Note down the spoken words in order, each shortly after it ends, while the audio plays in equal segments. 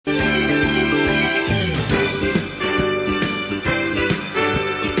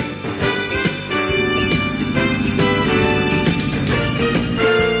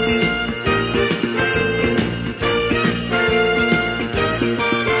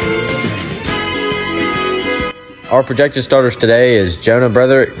Our projected starters today is Jonah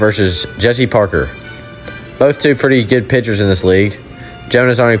Bretherick versus Jesse Parker. Both two pretty good pitchers in this league.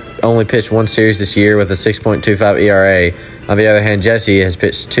 Jonah's only pitched one series this year with a 6.25 ERA. On the other hand, Jesse has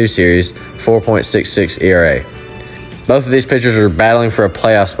pitched two series, 4.66 ERA. Both of these pitchers are battling for a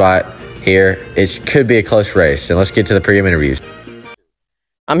playoff spot here. It could be a close race, and let's get to the pregame interviews.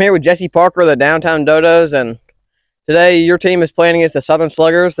 I'm here with Jesse Parker of the Downtown Dodos, and today your team is playing against the Southern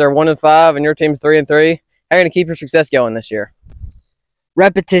Sluggers. They're 1-5, and your team's 3-3. How are you going to keep your success going this year?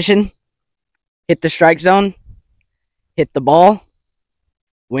 Repetition, hit the strike zone, hit the ball,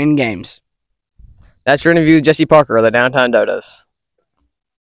 win games. That's your interview with Jesse Parker of the Downtown Dodos.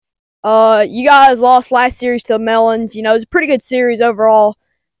 You guys lost last series to the Melons. You know, it's a pretty good series overall,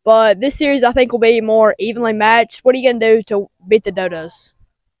 but this series I think will be more evenly matched. What are you going to do to beat the Dodos?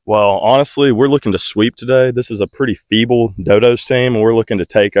 Well, honestly, we're looking to sweep today. This is a pretty feeble Dodos team, and we're looking to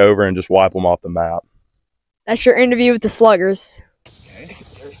take over and just wipe them off the map. That's your interview with the Sluggers. Okay,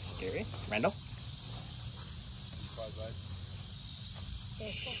 Gary, Randall.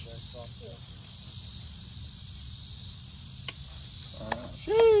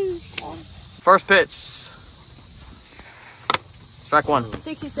 First pitch. Strike one.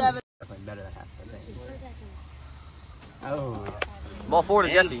 67. Definitely better than half, I think. Oh. Ball forward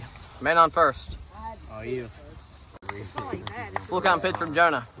to Jesse. Man on first. Oh, you. Full count pitch from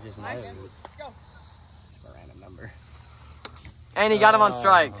Jonah. Just knows. It's a random number. And he got him on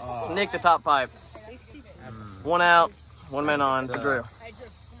strikes. Nicked the top pipe. One out, one man on for Drew.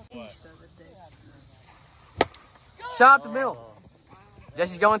 Shot up the middle.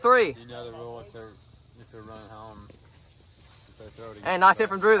 Jesse's going 3. You know the rule if they're running home. If they throw it again, And nice hit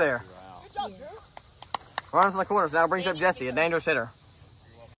from Drew there. Runs in the corners. Now brings up Jesse, a dangerous hitter.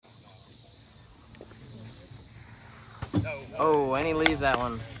 Oh, and he leaves that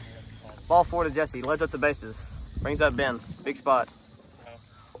one. Ball forward to Jesse. Loads up the bases. Brings up Ben. Big spot.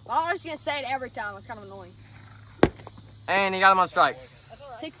 I'm just going to say it every time. It's kind of annoying. And he got him on strikes.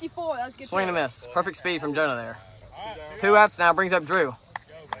 64. That was good. Swing and a miss. Perfect speed from Jonah there. 2 outs now. Brings up Drew.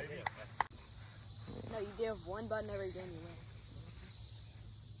 No, you do have one button every game you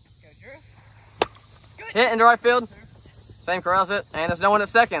win. Hit into right field. Same corrals it. And there's no one at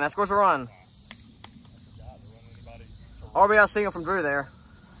second. That scores a run. RBI single from Drew there.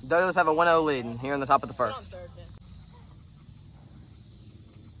 Dodos have a 1-0 lead here in the top of the first.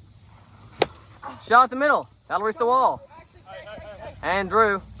 Shot at the middle. That'll reach the wall. And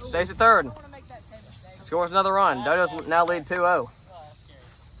Drew stays at third. Scores another run. Dodos now lead 2-0.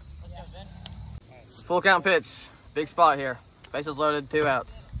 Full count pitch. Big spot here. Bases loaded, 2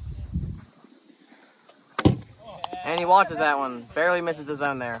 outs. And he watches that one. Barely misses the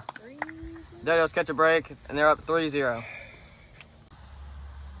zone there. Dodos catch a break, and they're up 3-0.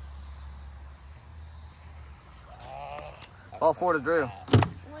 Ball forward to Drew.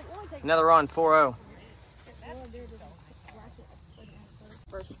 Another run, 4-0.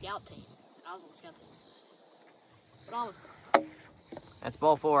 For a scout team. I was on the scout team. But almost. That's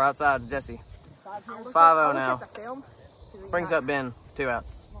ball 4 outside to Jesse. 5-0 now. Brings up Ben. 2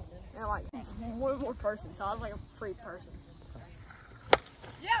 outs. And like one more person, so I was like a free person.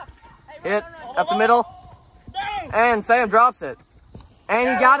 Hit up the middle. And Sam drops it. And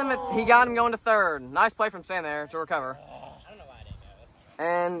he got him going to third. Nice play from Sam there to recover.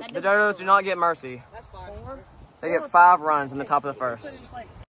 And the Dodos do not get mercy. They get 5 runs in the top of the first.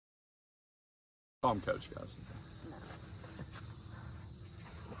 I'm coach, guys.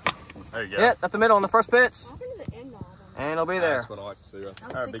 There you go. Hit up the middle on the first pitch. And he'll be there. That's what I like to see right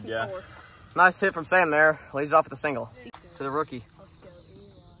there. All right, big guy. Nice hit from Sam there. Leads it off with a single to the rookie.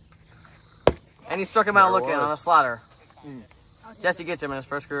 And he struck him out looking on a slider. Jesse gets him in his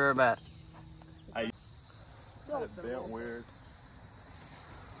first career at bat. That's a bit weird.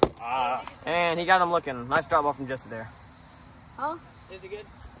 And he got him looking. Nice drop ball from Jesse there. Huh? Is it good?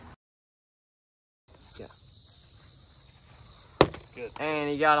 Yeah. Good. And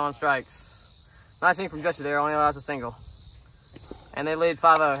he got him on strikes. Nice thing from Jesse there. Only allows a single. And they lead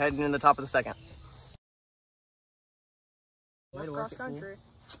 5-0 heading in the top of the second. Cross country.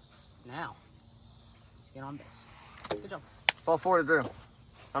 Now. Let's get on base. Good job. Ball forward to Drew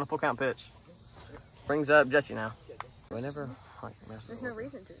on a full count pitch. Brings up Jesse now. Whenever. There's no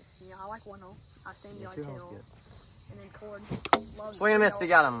reason to. You know, I like 1-0. I seem to like 2-0. And then Cord loves Swing and miss, he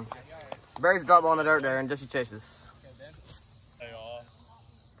got him. Buries a drop ball in the dirt there, and Jesse chases.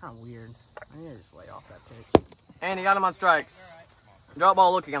 Kind of weird. I need to just lay off that pitch. And he got him on strikes. Drop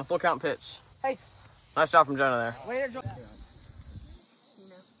ball looking on a full count pitch. Hey. Nice shot from Jonah there.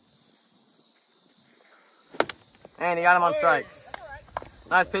 And he got him on strikes.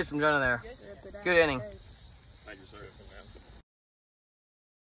 Nice pitch from Jonah there. Good inning.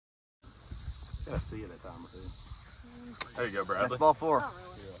 Gotta see it at time or two. There you go, Bradley. That's ball 4.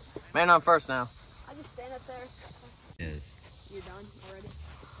 Man on first now. I just stand up there. You're done already?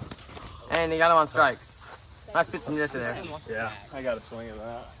 And he got him on strikes. Nice pitch from Jesse there. Yeah, I got a swing at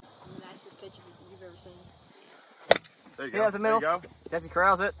that. The nicest pitch you've ever seen. There you go. Yeah, at the middle. There you Jesse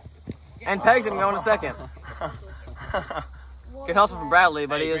corrals it. And pegs him going to second. Good hustle from Bradley,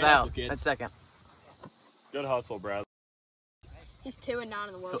 but he is out at second. Good hustle, Bradley. He's 2-9 in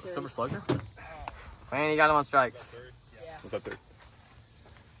the World Series. Silver Slugger? And he got him on strikes. What's up there?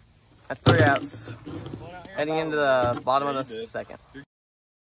 That's 3 outs. Heading into the bottom of the second.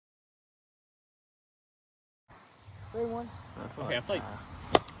 3-1. Okay, I played.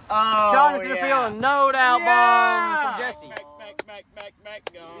 Shot into the field, no doubt bomb from Jesse. Back,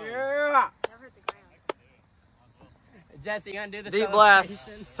 going. Yeah. Never hit the ground. Jesse, gonna do the Deep solo blast,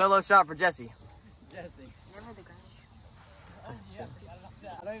 station? solo shot for Jesse. Jesse. Never hit the ground.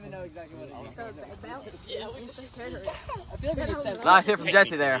 I don't even know exactly what it is. So it bounced. Yeah, we just I feel like it's said Nice hit from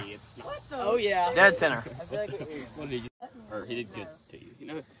Jesse there. Oh yeah. Dead center. I feel like it is. What did he? Or he did good to you. You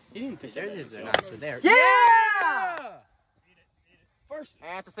know, he didn't pitch there. They're not so there. Yeah!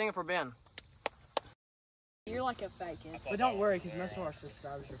 And it's a single for Ben. You're like a fake kid. But don't worry, because most of our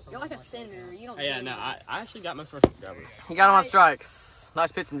subscribers are from You're like a senator. You don't. Hey, yeah, do no, anything. I actually got my first subscribers. He got him on strikes.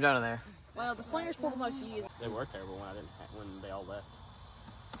 Nice pitch from Jonah there. Well, the slingers pulled the most views. They were terrible when they all left.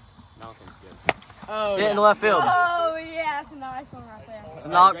 Malcolm's good. Oh, Hit in the left field. Oh yeah, that's a nice one right there. It's a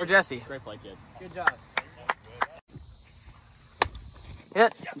knock for Jesse. Great play, kid. Good job.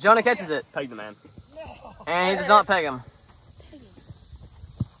 Hit. Jonah catches it. Peg the man. And he does not peg him.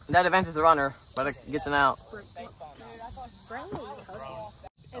 That advances the runner, but it gets an out. Bradley's hustling.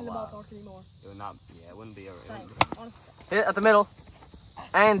 And the ballpark anymore. It would not. Yeah, it wouldn't be over. Hit at the middle.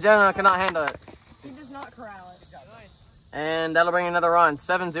 And Jonah cannot handle it. He does not corral it. And that'll bring another run.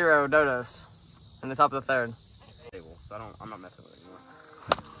 7-0 Dodos in the top of the third. So I'm not messing with it anymore.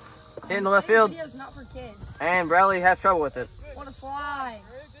 Hit in the left field. Video's not for kids. And Bradley has trouble with it. What a slide.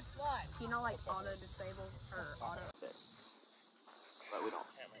 You know, like auto disabled or auto. But we don't.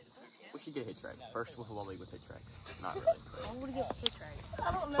 We should get hit tracks. First Wiffle League with hit tracks. Not really. Why would we get hit tracks?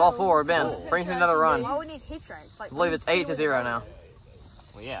 I don't know. Ball 4, Ben. Brings in another run. Why would we need hit tracks? Like, I believe it's 8-0 now.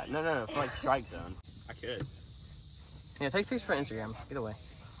 Well, yeah. No. For like strike zone. I could. Yeah, take pictures for Instagram. Either way.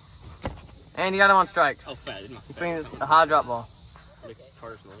 And you got him on strikes. Oh, fat. He swings a high drop ball.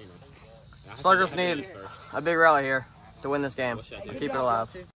 Sluggers need a big rally here to win this game. Keep it alive.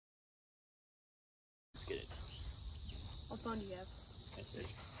 Let's get it. What phone do you have? That's it.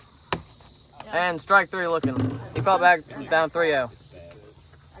 And strike 3 looking. He fought back down 3-0.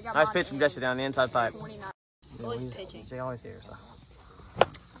 I got Nice mine pitch from Jesse down the inside pipe. 29. It's always pitching. He always hears. So.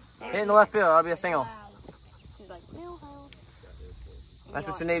 Hit in the left field. That'll be a single. She's like, Millhouse. That's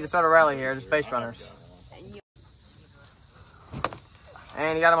what you need to start a rally here. Just base runners.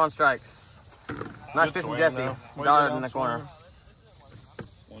 And he got him on strikes. Nice pitch from Jesse. Dotted in the corner.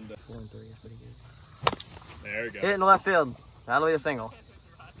 There you go. Hit in the left field. That'll be a single.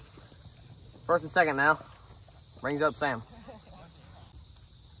 First and second now. Brings up Sam.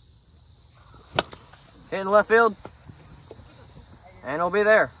 Hit in the left field. And he'll be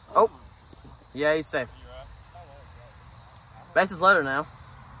there. Oh. Yeah, he's safe. Bases loaded now.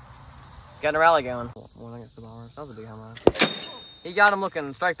 Getting a rally going. That was a big home run. He got him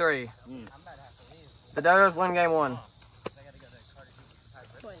looking. Strike 3. The Dodos win game 1.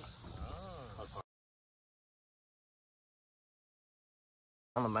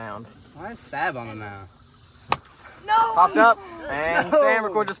 On the mound. Why is Sab on the mound? Popped up, and Sam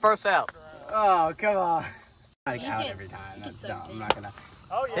records his first out. Oh, come on. Like out every time. That's dumb. I'm not gonna.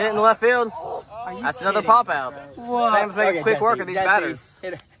 Hit in the left field. That's another pop out. What? Sam's making quick work of these Jesse, batters.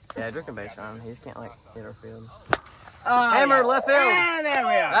 hit it. Yeah, drinking base run. He just can't like hit our field. Oh, Hammer yeah. left field. And there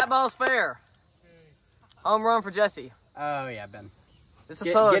we are. That ball's fair. Home run for Jesse. Oh yeah, Ben. It's a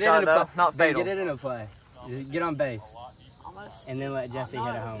solo shot though, not Ben, fatal. get it in a play. Just get on base, Almost. and then let Jesse hit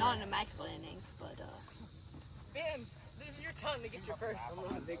a home. Not in a immaculate inning, but Ben, this is your time to get your first home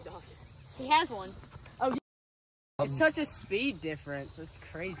run, big dog. he has one. It's such a speed difference. It's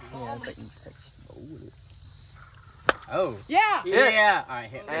crazy. Oh. Yeah. Yeah. Yeah. All right,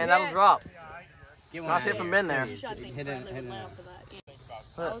 hit. And that'll drop. Get Nice hit from Ben there. Hit it. Hit it. For that. Yeah.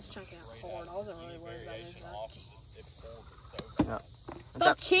 I was chunking out hard. I wasn't really worried about it.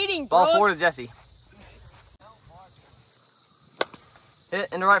 Stop cheating, bro. Ball 4 to Jesse.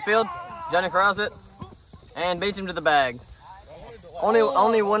 Hit in the right field. Johnny corrals it and beats him to the bag. Only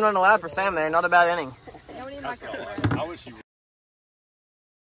 1 run allowed for Sam there. Not a bad inning. Yeah, we need my I wish you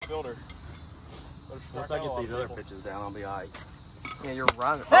filter. Once I get these other pitches down, I'll be alright. Yeah, you're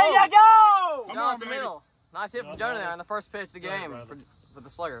right. There you go. Shot up the middle. Nice hit from Jonah there on the first pitch of the game for the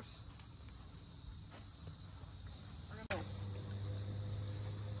Sluggers.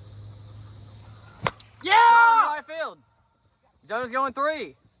 Yeah! Shot in the right field. Jonah's going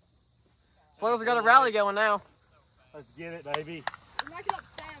 3. Sluggers have got a rally going now. Let's get it, baby. We're knocking up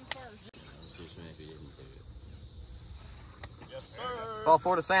Sam first. Yes, sir. It's ball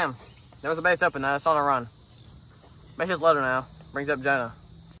 4 to Sam. There was a base open though. It's on a run. Base is loaded now. Brings up Jonah.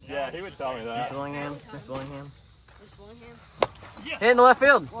 Yeah, he would tell me that. Miss Willingham. Miss Willingham. Hit in the left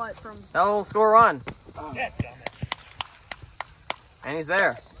field. What from? That'll score a run. Yeah, And he's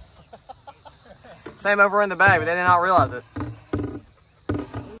there. Sam over in the bag, but they did not realize it.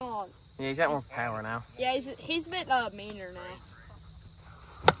 Yeah, he's got more power now. Yeah, he's a bit meaner now.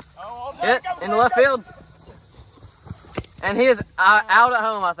 Hit in the left field. And he is out at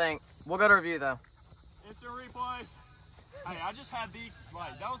home, I think. We'll go to review, though. Instant replay. Hey, I just had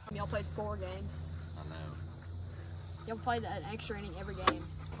that was Y'all played 4 games. I know. Y'all played an extra inning every game.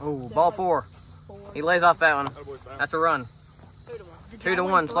 Oh, ball 4. He lays off that one. That's a run. 2 to 1. 2 to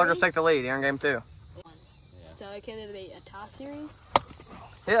 1. Sluggers take the lead here in game 2. So can it be a tie series?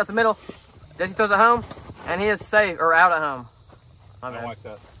 Hit up the middle. Jesse throws it home, and he is safe or out at home. My I don't bad. like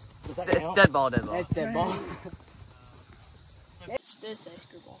that. It's dead ball, dead ball. That's dead ball. This is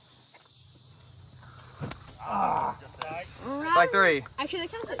screwball. Strike 3. Actually,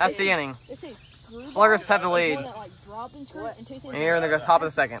 that counts as That's the inning. This is screwball. Sluggers have the lead. One that, like, dropped and screwed, and 2 And here in the top of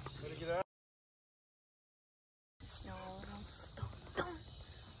the second.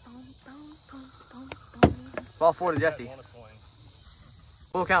 Ball 4 to Jesse.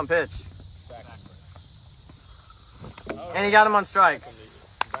 Full count pitch. And he got him on strikes.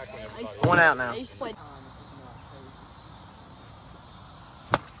 1 out now. I used to play.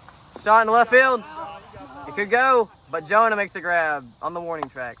 Shot in the left field. It could go, but Jonah makes the grab on the warning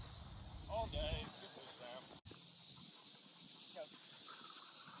track.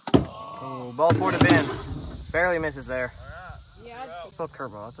 Ooh, ball 4 to Ben. Barely misses there. It's a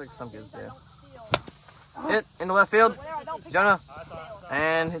curveball. That's like some kids do. Hit in the left field. Jonah.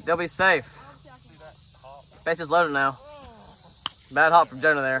 And they'll be safe. Base is loaded now. Bad hop from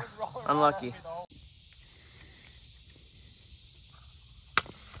Jonah there. Unlucky.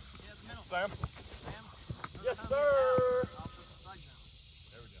 Sam? Yes, sir.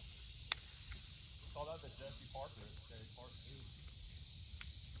 There we go. Call that the Jesse Parker.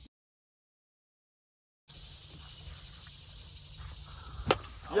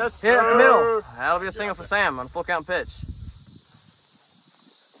 Yes, sir. Hit in the middle. That'll be a single for Sam on a full count pitch.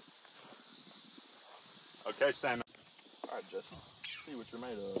 Okay, Sam. All right, Jesse. See what you're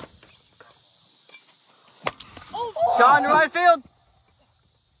made of. Shot in the right field.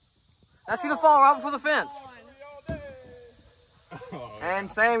 That's going to fall right before the fence. And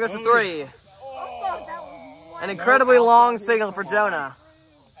Sam goes for 3. An incredibly long signal for Jonah.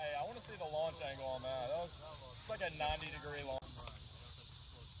 Hey, I want to see the launch angle on that. It's like a 90-degree launch.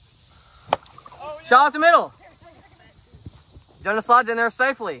 Shot up the middle. Jonah slides in there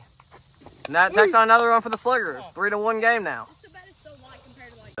safely. And that takes on another one for the Sluggers. 3 to 1 game now.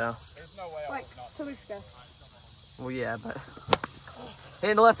 So. There's no way I was not. 2 weeks ago. Well, yeah, but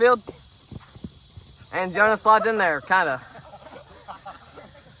hit in the left field. And Jonah slides in there, kind of.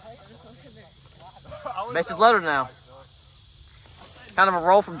 Base is loaded now. Kind of a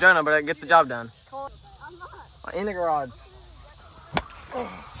roll from Jonah, but it gets the job done. In the garage.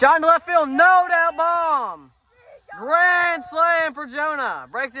 Shot in the left field, no doubt bomb. Grand slam for Jonah.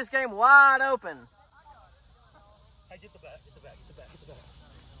 Breaks this game wide open. Hey, get the bat, get the bat, get the bat, get the bat.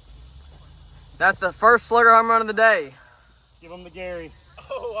 That's the first slugger home run of the day. Give him the Gary.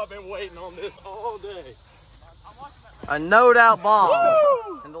 Oh, I've been waiting on this all day. A no doubt bomb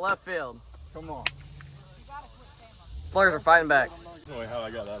in the left field. Come on. Sluggers are fighting back. No way how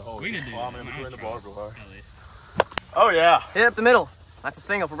I got that hole. We can do I'm it. in between the I'll barbed wire. at least. Oh, yeah. Hit up the middle. That's a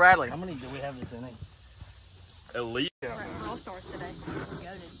single for Bradley. How many do we have this inning? Elite. Brawl Stars today. We're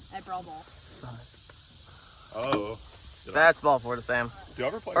goated at Brawl Ball. Oh. That's ball 4 to Sam. Do you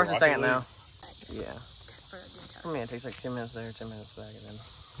ever play First and Rocket second League? now. Yeah. For me, it takes like 2 minutes there, 10 minutes back, and then.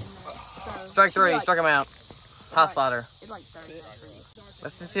 Strike 3, struck him out. High slider. It's like 30 for you.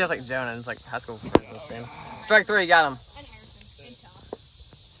 Let's see how it's like Jonah. It's like high school first team. Strike 3, got him. And Harrison. And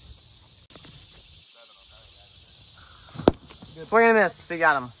Tom. Swing and a miss. He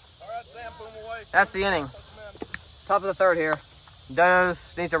got him. All right, Sam, put him away. That's the inning. Top of the 3rd here.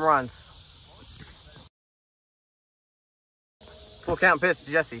 Dodos need some runs. Full count pitch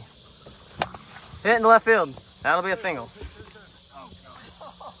to Jesse. Hit in the left field. That'll be a single.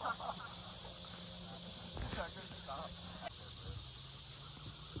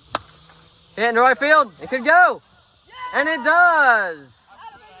 Hit in the right field. It could go. And it does.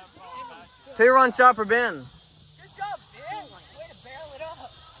 2-run shot for Ben. Good job, Ben. Way to barrel it up.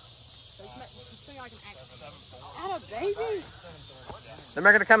 He's like an act. Baby. They're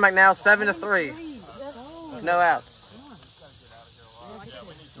making a comeback now, 7-3. No outs.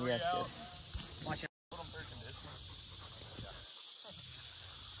 Yes, good.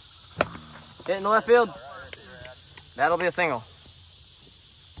 Hit in the left field. That'll be a single.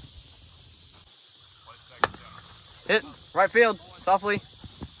 Hit right field, softly.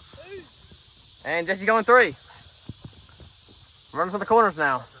 And Jesse going 3. Runs for the corners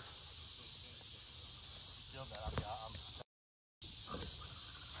now.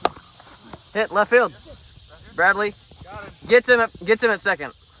 Hit left field. Bradley gets him at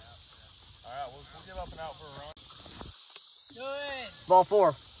second. Alright, we'll give up and out for a run. Good. Ball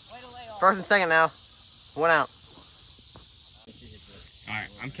 4. First and second now. 1 out. Alright,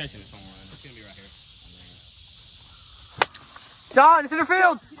 I'm catching this home run. It's gonna be right here. Shot in center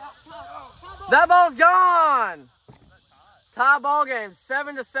field. That ball's gone. Tie ball game,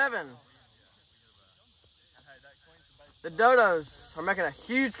 7-7. The Dodos are making a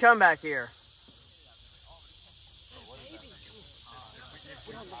huge comeback here.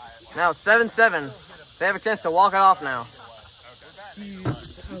 Now 7-7. They have a chance to walk it off now.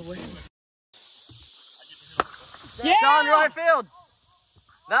 Yeah! Shot in right field.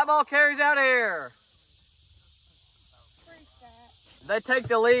 That ball carries out of here. They take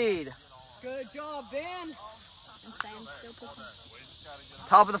the lead. Good job, Ben.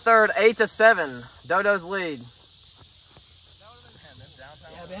 Top of the third, 8-7. Dodos lead.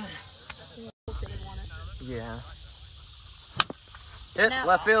 Yeah. Hit Now-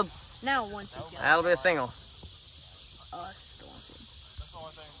 left field. Now once he's got That'll be a single. us.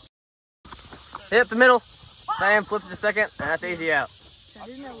 Hit the middle. Sam flips it to second, and that's easy out. I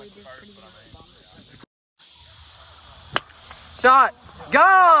didn't know we did pretty good. Shot.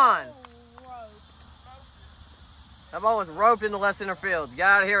 Gone! That ball was roped into left center field. Get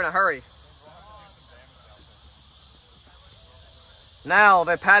out of here in a hurry. Now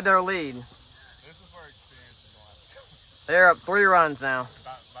they pad their lead. This is where experience is going. They're up 3 runs now.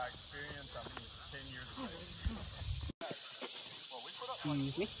 By experience, I mean 10 years of age.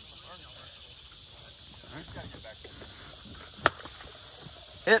 Excuse me.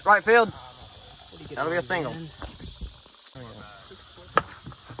 Hit right field. That'll be a single.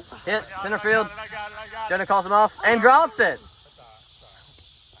 Hit center field. Jonah calls him off and drops it.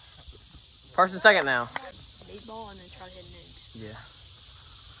 First and second now. Big ball and then try to hit an edge. Yeah.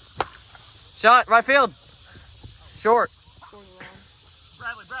 Shot right field. Short.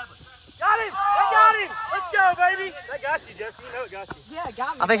 Bradley. Got him! They got him! Let's go, baby! They got you, Jesse. You know it got you. Yeah,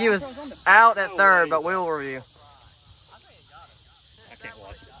 got me. I think he was out at third, but we will review. I can't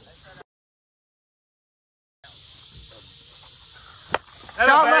watch it.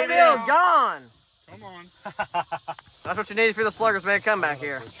 Shot left field, gone. Come on. That's what you need for the Sluggers to make a comeback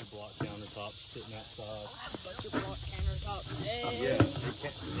here. Put your block countertop sitting outside. But your block countertop. Yeah,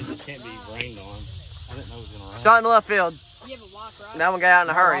 it can't be rained on. I didn't know it was gonna rain. Shot in the left field. You have a lock, right? That one got out in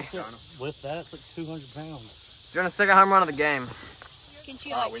a hurry. With that, it's like 200 pounds. Doing a second home run of the game. Can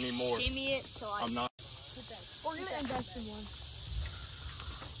she like we need more. shimmy it to like? I'm not. We're gonna invest in one.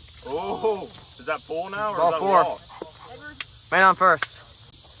 Oh, is that full now or Ball is that 4. walk? Man on first.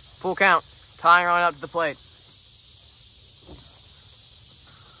 Full count. Tying on up to the plate.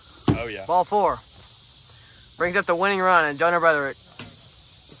 Oh yeah. Ball 4. Brings up the winning run and Jonah Broderick.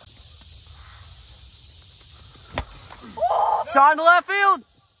 Shot into left field.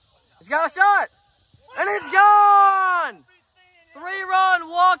 He's got a shot. And it's gone! 3-run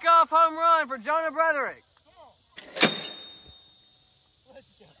walk-off home run for Jonah Broderick.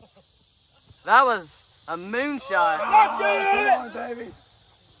 That was a moonshot. Come on, baby.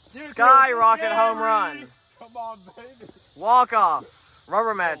 Skyrocket home run. Come on, baby. Walk-off.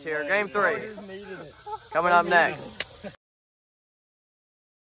 Rubber match here. Game 3. Coming up next.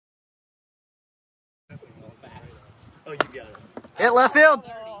 Oh, you got it. Hit left field.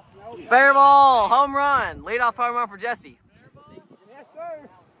 Fair ball. Home run. Leadoff home run for Jesse. Yes, sir.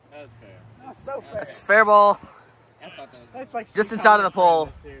 That's fair. That's so fair. That's fair ball. That's like Just inside of the pole.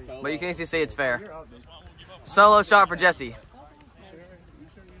 But you can easily see it's fair. Solo shot for Jesse.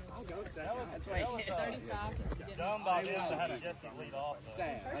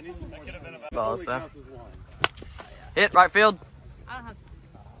 Ball, so. Hit right field.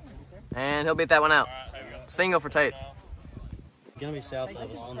 And he'll beat that one out. Single for Tate. Gonna be south of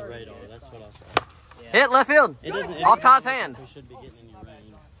us on the radar. That's what I saw. Hit left field. It doesn't. Off Todd's hand. We should be getting any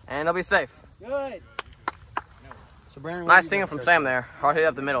rain. And he'll be safe. Good. So Brandon, Nice single from Sam there. Hard hit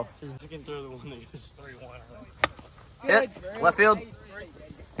up the middle. You can throw the one that goes 3-1. Hit, left field.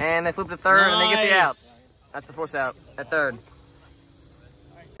 And they flip to third and they get the out. That's the force out at third.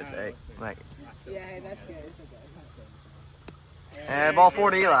 It's eight. Make it. Yeah, hey, that's good. It's okay. And ball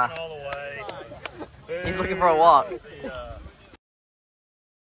 4 to Eli. He's looking for a walk.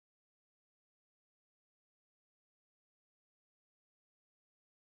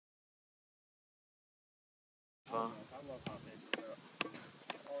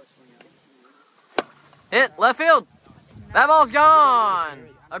 Hit, left field. That ball's gone.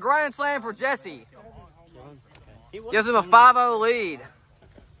 A grand slam for Jesse. Gives him a 5-0 lead.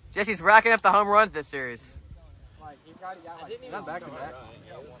 Jesse's racking up the home runs this series.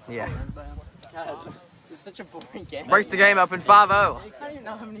 Yeah. It's such a boring game. Breaks the game up in 5-0. I don't even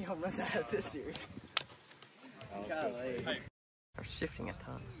know how many home runs I have this series. They're shifting a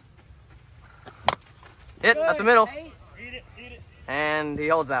ton. Hit up the middle. And he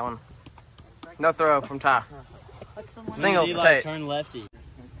holds that one. No throw from Ty. Single for Tate. Turn lefty.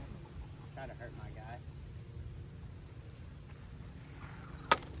 Try to hurt my guy.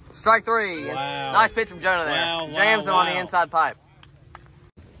 Strike 3. Wow. Nice pitch from Jonah there. Wow, Jams him on the wow. inside pipe.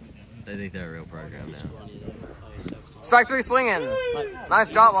 They think they're a real program now. Strike 3 swinging. Nice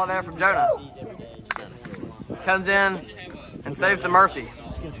drop ball there from Jonah. Comes in and saves the mercy.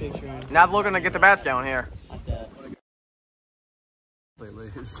 Now they're looking to get the bats going here. We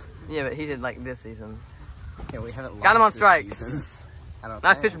lose. Yeah, but he did like this season. Yeah, we haven't lost. Got him on this strikes. season. I don't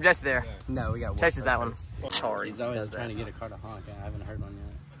Nice think. pitch from Jesse there. No, we got one. Chases that one. He's always trying to get a car to honk. I haven't heard one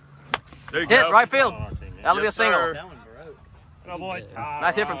yet. There you Hit, go. right field. Come on, team. That'll be a Yes, single. sir. That one broke. Oh, boy.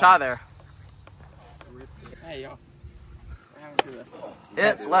 Nice hit from Ty there. Hey, y'all.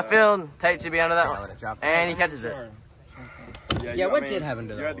 Hits left field. Tate should be under that one. And he catches it. Yeah, what did happen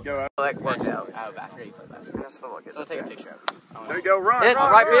to You had that? to go out. Like workouts. Oh, basketball. You play basketball. That's football kids. So I'll take a picture of it. There you go. Run. Hit,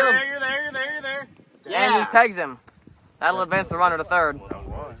 run, right run. field. There, you're there. You're there. You're there. And he pegs him. That'll advance the runner to third.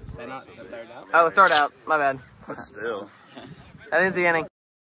 Is that not the third out? Oh, the third out. My bad. But still. That is the inning.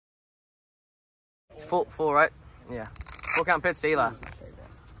 It's full, right? Yeah. Full count pitch to Eli.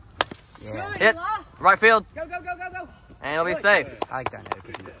 Yeah. Hit, right field, Go, go, go, go, go. and it'll be safe. I like Darnell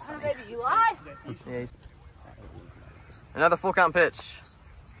because he gets Oh, baby, Eli. Yeah, another full count pitch.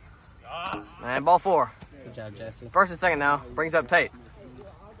 And ball 4. Good job, Jesse. First and second now. Brings up Tate.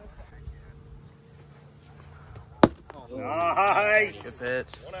 Nice. Good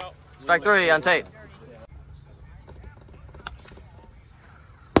pitch. Strike 3 on Tate.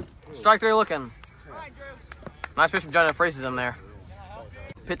 Strike 3 looking. Nice pitch from Jonah. Freezes him there.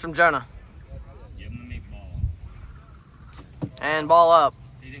 Pitch from Jonah. And ball up.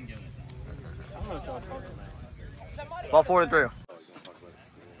 Ball 4 to 3.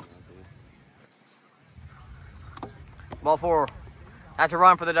 Ball 4. That's a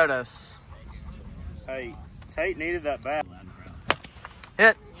run for the Dodos. Hey, Tate needed that bat.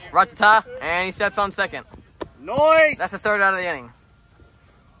 Hit. Right to Ty. And he steps on second. Nice. That's the third out of the inning.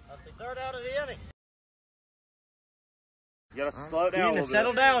 That's the third out of the inning. You gotta slow it down a You need to little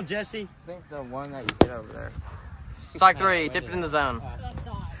settle bit. down, Jesse. I think the one that you hit over there. Strike 3. Tipped it in the zone.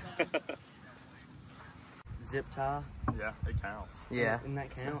 Zip tie. Yeah, it counts. Yeah. Didn't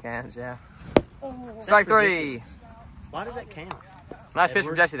that count? Counts, yeah. Strike 3. Why does that count? Nice pitch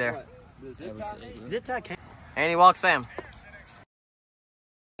from Jesse there. Zip tie count. And he walks Sam.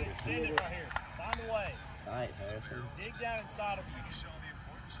 Stand it right here. Find the way. Alright, Harrison. Dig down inside of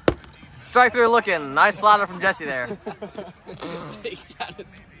you. Strike 3 looking. Nice slider from Jesse there.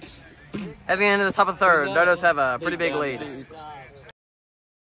 Heading into the top of the third. Dodos have a pretty big lead.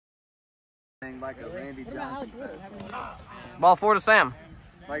 Like a Randy Johnson. Ball 4 to Sam.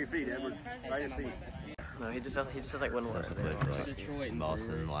 By your feet, Edward. By your feet. No, he just says like one word. Detroit.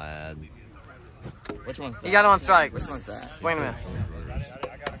 Boston lad. Which one's that? He got him on strikes. Which one's that? Swing and miss.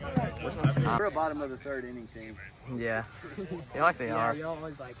 We're a bottom of the third inning team. Yeah. He likes it hard. Y'all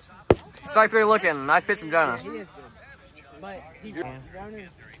always like. Strike 3 looking. Nice pitch from Jonah. He is good. But he's running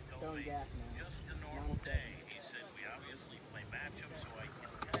throwing gas now.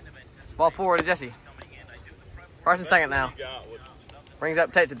 Ball 4 to Jesse. First and second now. Brings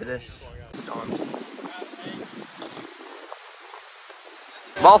up Tate to the dish. Storms.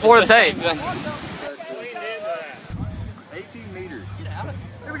 Ball 4 to Tate. 18 meters.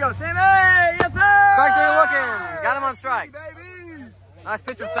 Here we go, Sammy! Yes, sir! Strike 3 looking. Got him on strikes. Nice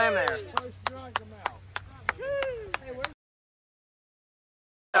pitch from Sam there.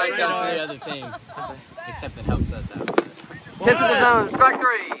 Except for the other team. Except it helps us out. Tip to the zone. Strike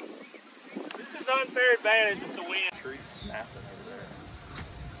 3. This is unfair advantage to win.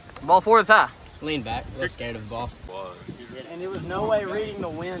 Ball 4 to Ty. Lean back. We're scared of the ball. And there was no way reading the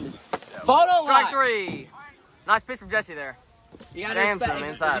wind. Photo Strike 3. Nice pitch from Jesse there. You gotta Jams respect, him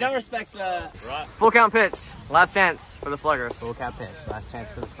inside. You don't respect Full count pitch. Last chance for the Sluggers. full count pitch. Last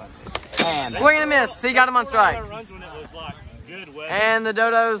chance for the Sluggers. And Swing and a miss. See, got him on strikes. And the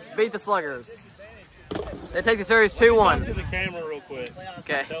Dodos beat the Sluggers. They take the series 2-1. To the camera real quick.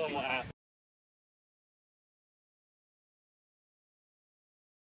 Okay. Tell them what happened.